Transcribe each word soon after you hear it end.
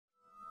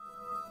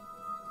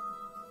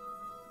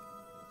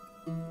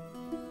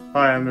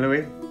Hi, I'm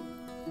Louis,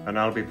 and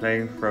I'll be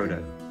playing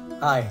Frodo.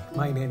 Hi,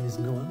 my name is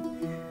Noah,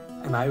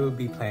 and I will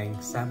be playing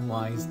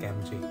Samwise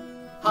Gamgee.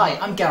 Hi,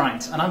 I'm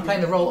Geraint, and I'm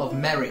playing the role of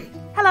Merry.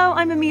 Hello,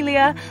 I'm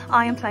Amelia.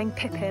 I am playing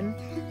Pippin,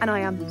 and I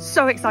am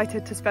so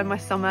excited to spend my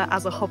summer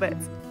as a hobbit.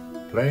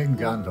 Playing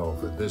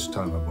Gandalf at this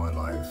time of my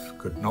life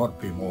could not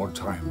be more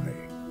timely.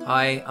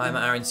 Hi, I'm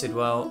Aaron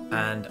Sidwell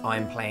and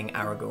I'm playing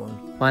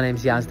Aragorn. My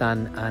name's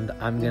Yazdan and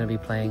I'm going to be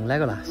playing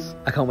Legolas.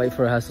 I can't wait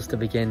for rehearsals to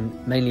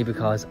begin, mainly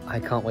because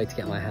I can't wait to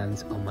get my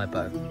hands on my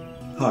bow.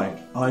 Hi,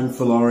 I'm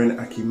Falarin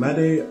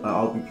Akimade.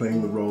 I'll be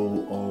playing the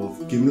role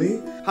of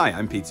Gimli. Hi,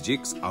 I'm Peter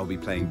Jukes. I'll be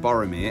playing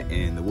Boromir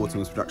in the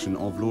Watermill's production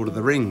of Lord of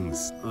the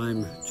Rings.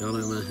 I'm John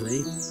O'Mahony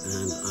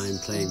and I'm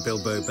playing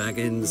Bilbo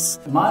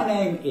Baggins. My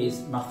name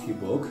is Matthew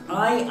Bugg.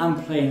 I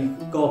am playing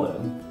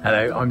Gollum.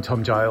 Hello, I'm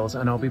Tom Giles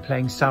and I'll be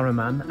playing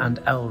Saruman and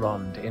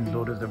Elrond in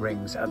Lord of the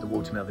Rings at the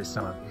Watermill this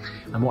summer.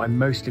 And what I'm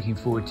most looking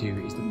forward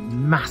to is the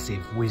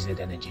massive wizard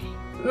energy.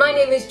 My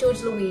name is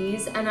George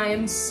Louise and I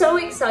am so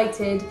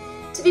excited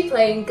to be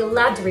playing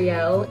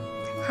Galadriel.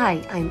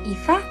 Hi, I'm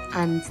Aoife,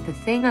 and the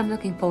thing I'm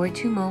looking forward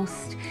to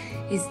most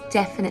is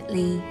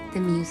definitely the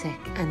music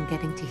and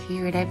getting to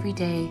hear it every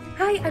day.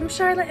 Hi, I'm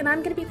Charlotte and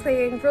I'm going to be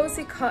playing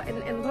Rosie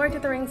Cotton in Lord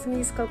of the Rings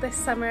musical this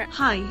summer.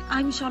 Hi,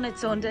 I'm Shaunette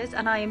Saunders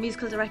and I am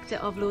musical director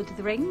of Lord of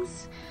the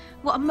Rings.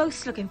 What I'm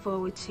most looking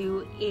forward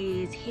to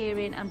is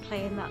hearing and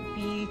playing that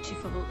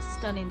beautiful,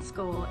 stunning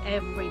score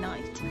every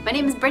night. My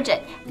name is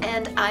Bridget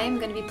and I am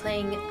going to be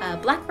playing a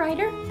Black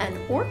Rider, an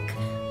Orc,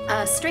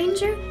 a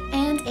Stranger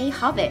and a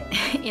Hobbit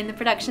in the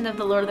production of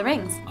The Lord of the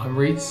Rings. I'm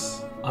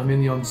Reese. I'm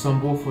in the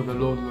ensemble for The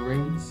Lord of the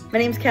Rings. My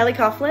name's Kelly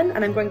Coughlin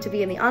and I'm going to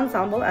be in the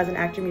ensemble as an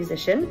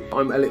actor-musician.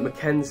 I'm Elliot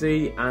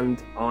Mackenzie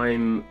and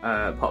I'm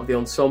part of the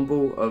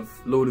ensemble of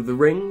Lord of the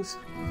Rings.